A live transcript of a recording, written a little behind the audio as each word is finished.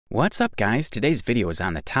What's up, guys? Today's video is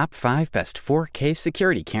on the top 5 best 4K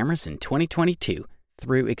security cameras in 2022.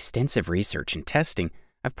 Through extensive research and testing,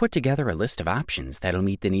 I've put together a list of options that'll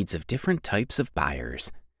meet the needs of different types of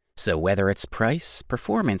buyers. So whether it's price,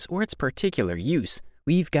 performance, or its particular use,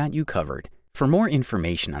 we've got you covered. For more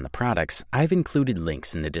information on the products, I've included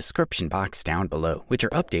links in the description box down below, which are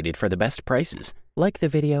updated for the best prices. Like the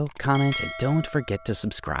video, comment, and don't forget to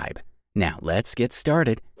subscribe. Now let's get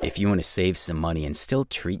started. If you want to save some money and still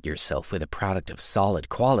treat yourself with a product of solid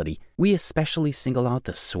quality, we especially single out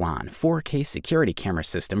the Swann 4K security camera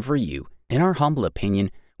system for you. In our humble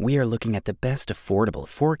opinion, we are looking at the best affordable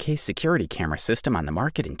 4K security camera system on the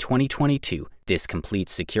market in 2022. This complete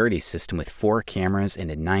security system with 4 cameras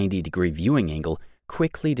and a 90-degree viewing angle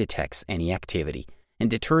quickly detects any activity and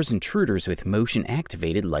deters intruders with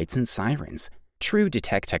motion-activated lights and sirens. True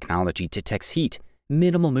Detect technology detects heat,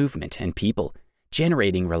 minimal movement, and people,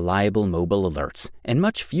 generating reliable mobile alerts and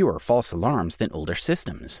much fewer false alarms than older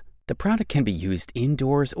systems. The product can be used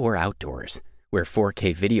indoors or outdoors, where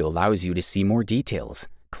 4K video allows you to see more details,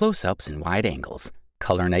 close-ups and wide angles.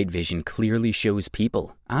 Color night vision clearly shows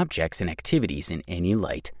people, objects, and activities in any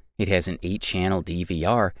light. It has an 8-channel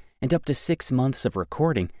DVR and up to 6 months of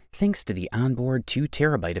recording thanks to the onboard 2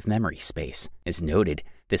 TB of memory space. As noted,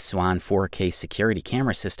 the Swann 4K security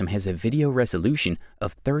camera system has a video resolution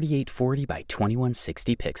of 3840 by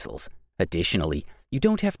 2160 pixels. Additionally, you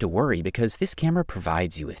don't have to worry because this camera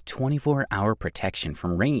provides you with 24-hour protection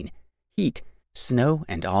from rain, heat, snow,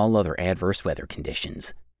 and all other adverse weather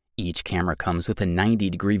conditions. Each camera comes with a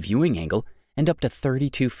 90-degree viewing angle and up to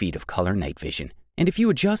 32 feet of color night vision. And if you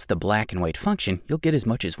adjust the black and white function, you'll get as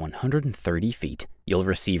much as 130 feet. You'll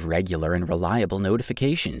receive regular and reliable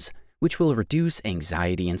notifications, which will reduce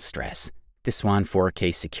anxiety and stress. The Swann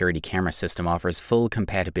 4K security camera system offers full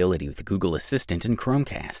compatibility with Google Assistant and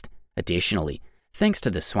Chromecast. Additionally, thanks to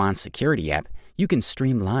the Swann security app, you can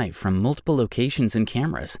stream live from multiple locations and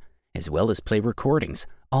cameras, as well as play recordings,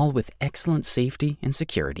 all with excellent safety and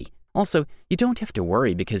security. Also, you don't have to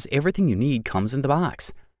worry because everything you need comes in the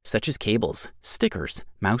box, such as cables, stickers,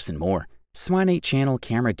 mouse, and more. Swann 8-channel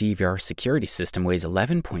camera DVR security system weighs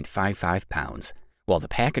 11.55 pounds, while the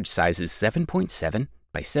package size is 7.7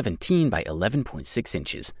 by 17 by 11.6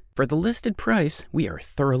 inches. For the listed price, we are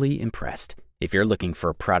thoroughly impressed. If you're looking for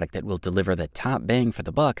a product that will deliver the top bang for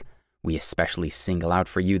the buck, we especially single out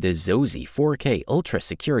for you the Zosi 4K Ultra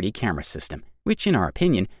security camera system, which in our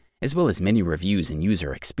opinion, as well as many reviews and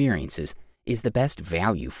user experiences, is the best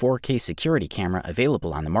value 4K security camera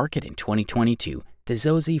available on the market in 2022. The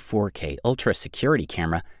Zosi 4K Ultra security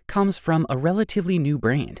camera comes from a relatively new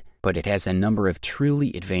brand, but it has a number of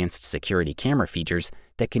truly advanced security camera features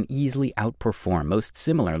that can easily outperform most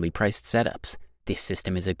similarly priced setups. This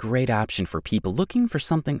system is a great option for people looking for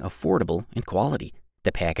something affordable and quality.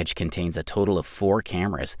 The package contains a total of 4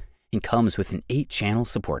 cameras and comes with an 8-channel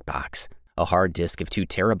support box. A hard disk of 2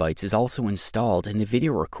 TB is also installed in the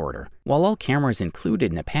video recorder, while all cameras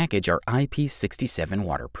included in the package are IP67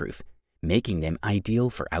 waterproof, making them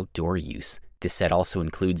ideal for outdoor use. This set also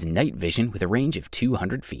includes night vision with a range of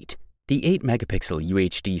 200 feet. The 8-megapixel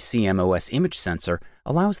UHD CMOS image sensor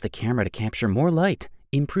allows the camera to capture more light,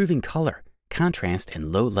 improving color, contrast,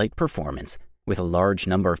 and low light performance. With a large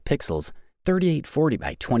number of pixels, 3840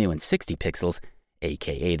 by 2160 pixels,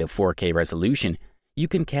 aka the 4K resolution, you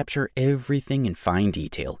can capture everything in fine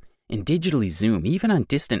detail and digitally zoom even on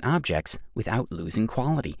distant objects without losing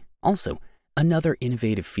quality. Also, another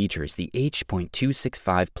innovative feature is the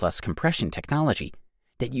H.265 Plus compression technology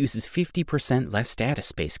that uses 50% less data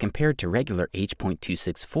space compared to regular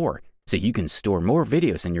H.264, so you can store more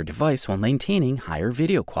videos on your device while maintaining higher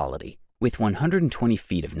video quality. With 120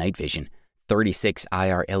 feet of night vision, 36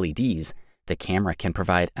 IR LEDs, the camera can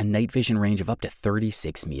provide a night vision range of up to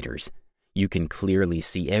 36 meters. You can clearly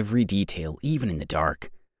see every detail even in the dark.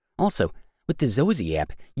 Also, with the Zosi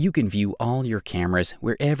app, you can view all your cameras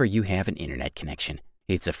wherever you have an internet connection.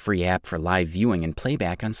 It's a free app for live viewing and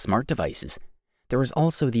playback on smart devices. There is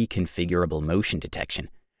also the configurable motion detection.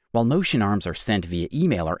 While motion arms are sent via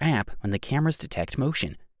email or app when the cameras detect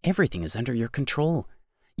motion, everything is under your control.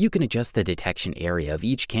 You can adjust the detection area of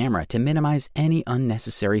each camera to minimize any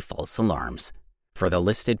unnecessary false alarms. For the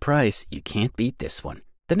listed price, you can't beat this one.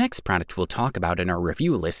 The next product we'll talk about in our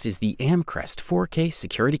review list is the Amcrest 4K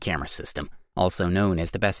security camera system, also known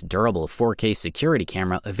as the best durable 4K security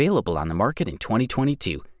camera available on the market in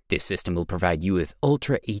 2022. This system will provide you with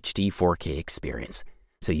Ultra HD 4K experience,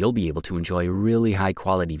 so you'll be able to enjoy really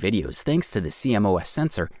high-quality videos thanks to the CMOS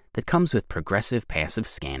sensor that comes with progressive passive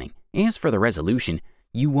scanning. As for the resolution,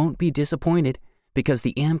 you won't be disappointed because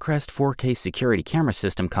the Amcrest 4K security camera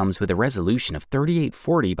system comes with a resolution of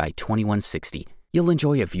 3840 by 2160. You'll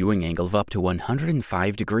enjoy a viewing angle of up to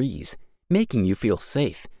 105 degrees, making you feel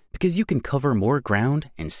safe because you can cover more ground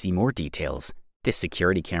and see more details. This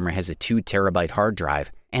security camera has a 2 terabyte hard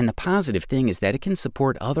drive, and the positive thing is that it can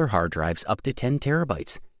support other hard drives up to 10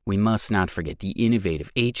 terabytes. We must not forget the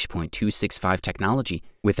innovative H.265 technology,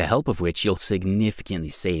 with the help of which you'll significantly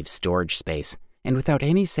save storage space. And without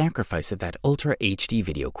any sacrifice of that Ultra HD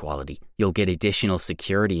video quality, you'll get additional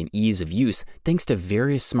security and ease of use thanks to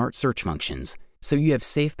various smart search functions. So you have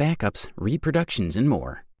safe backups, reproductions, and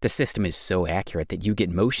more. The system is so accurate that you get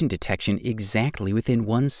motion detection exactly within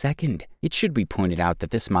 1 second. It should be pointed out that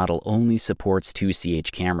this model only supports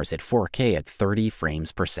 2CH cameras at 4K at 30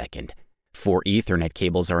 frames per second. 4 Ethernet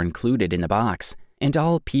cables are included in the box, and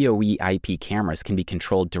all PoE IP cameras can be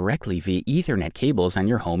controlled directly via Ethernet cables on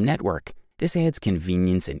your home network. This adds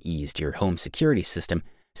convenience and ease to your home security system,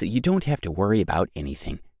 so you don't have to worry about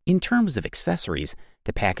anything. In terms of accessories,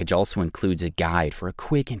 the package also includes a guide for a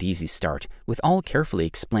quick and easy start with all carefully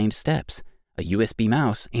explained steps, a USB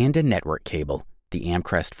mouse, and a network cable. The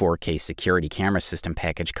Amcrest 4K security camera system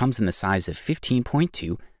package comes in the size of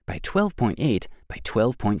 15.2 by 12.8 by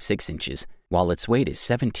 12.6 inches, while its weight is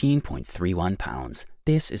 17.31 pounds.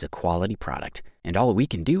 This is a quality product, and all we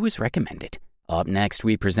can do is recommend it. Up next,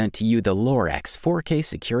 we present to you the Lorex 4K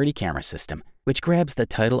security camera system, which grabs the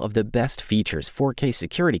title of the best features 4K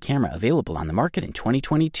security camera available on the market in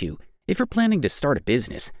 2022. If you're planning to start a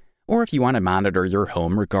business, or if you want to monitor your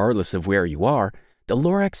home regardless of where you are, the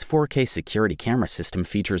Lorex 4K security camera system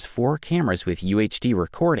features 4 cameras with UHD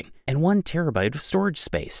recording and 1 terabyte of storage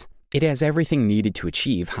space. It has everything needed to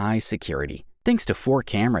achieve high security. Thanks to 4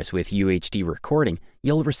 cameras with UHD recording,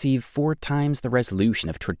 you'll receive 4 times the resolution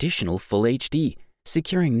of traditional Full HD,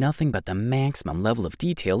 securing nothing but the maximum level of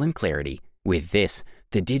detail and clarity. With this,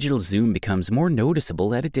 the digital zoom becomes more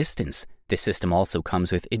noticeable at a distance. The system also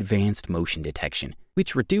comes with advanced motion detection,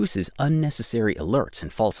 which reduces unnecessary alerts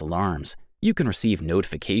and false alarms. You can receive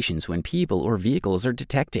notifications when people or vehicles are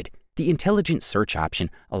detected. The intelligent search option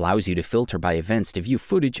allows you to filter by events to view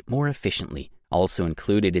footage more efficiently. Also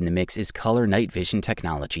included in the mix is color night vision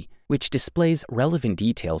technology, which displays relevant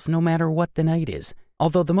details no matter what the night is,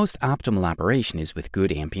 although the most optimal operation is with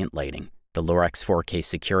good ambient lighting. The Lorex 4K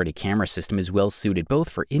security camera system is well suited both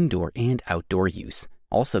for indoor and outdoor use.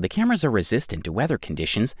 Also, the cameras are resistant to weather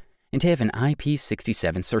conditions and have an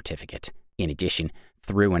IP67 certificate. In addition,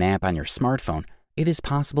 through an app on your smartphone, it is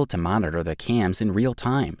possible to monitor the cams in real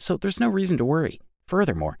time, so there's no reason to worry.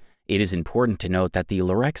 Furthermore, it is important to note that the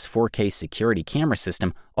Lorex 4K security camera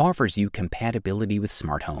system offers you compatibility with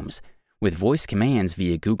smart homes, with voice commands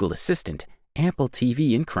via Google Assistant, Apple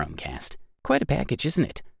TV, and Chromecast. Quite a package, isn't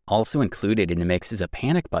it? Also included in the mix is a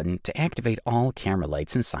panic button to activate all camera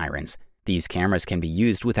lights and sirens. These cameras can be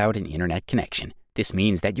used without an internet connection. This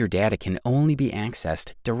means that your data can only be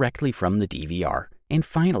accessed directly from the DVR. And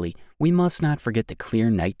finally, we must not forget the clear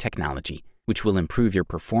night technology, which will improve your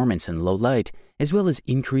performance in low light, as well as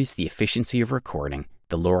increase the efficiency of recording.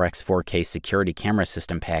 The Lorex 4K security camera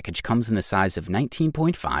system package comes in the size of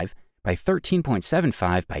 19.5 by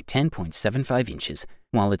 13.75 by 10.75 inches,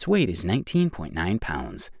 while its weight is 19.9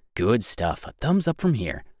 pounds. Good stuff, a thumbs up from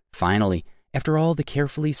here. Finally, after all the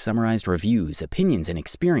carefully summarized reviews, opinions, and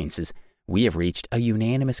experiences, we have reached a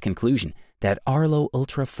unanimous conclusion that Arlo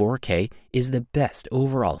Ultra 4K is the best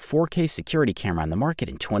overall 4K security camera on the market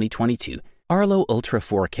in 2022. Arlo Ultra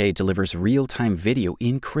 4K delivers real-time video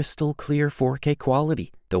in crystal clear 4K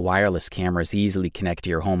quality. The wireless cameras easily connect to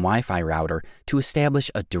your home Wi-Fi router to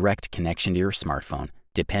establish a direct connection to your smartphone.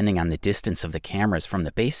 Depending on the distance of the cameras from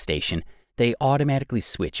the base station, they automatically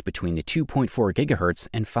switch between the 2.4 GHz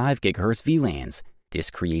and 5 GHz VLANs. This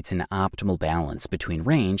creates an optimal balance between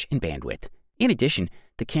range and bandwidth. In addition,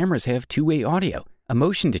 the cameras have two-way audio, a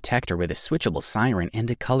motion detector with a switchable siren, and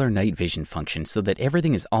a color night vision function so that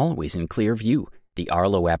everything is always in clear view. The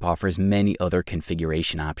Arlo app offers many other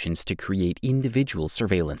configuration options to create individual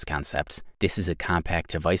surveillance concepts. This is a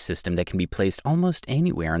compact device system that can be placed almost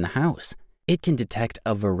anywhere in the house. It can detect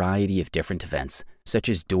a variety of different events, such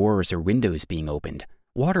as doors or windows being opened,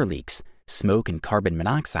 water leaks, smoke and carbon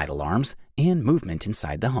monoxide alarms, and movement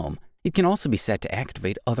inside the home. It can also be set to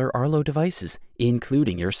activate other Arlo devices,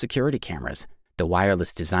 including your security cameras. The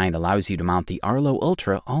wireless design allows you to mount the Arlo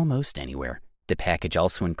Ultra almost anywhere. The package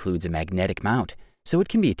also includes a magnetic mount, so it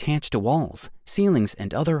can be attached to walls, ceilings,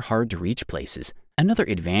 and other hard-to-reach places. Another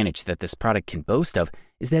advantage that this product can boast of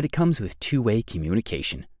is that it comes with two-way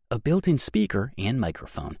communication, a built-in speaker and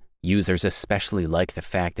microphone. Users especially like the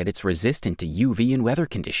fact that it's resistant to UV and weather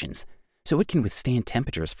conditions, so it can withstand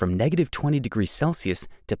temperatures from -20°C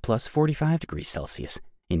to +45°C.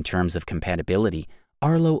 In terms of compatibility,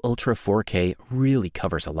 Arlo Ultra 4K really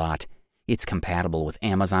covers a lot. It's compatible with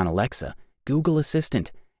Amazon Alexa, Google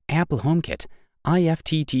Assistant, Apple HomeKit,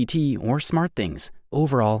 IFTTT, or SmartThings.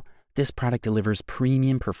 Overall, this product delivers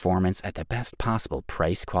premium performance at the best possible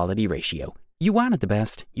price-quality ratio. You wanted the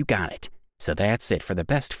best, you got it. So that's it for the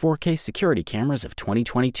best 4K security cameras of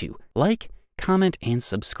 2022. Like, comment, and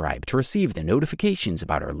subscribe to receive the notifications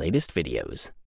about our latest videos.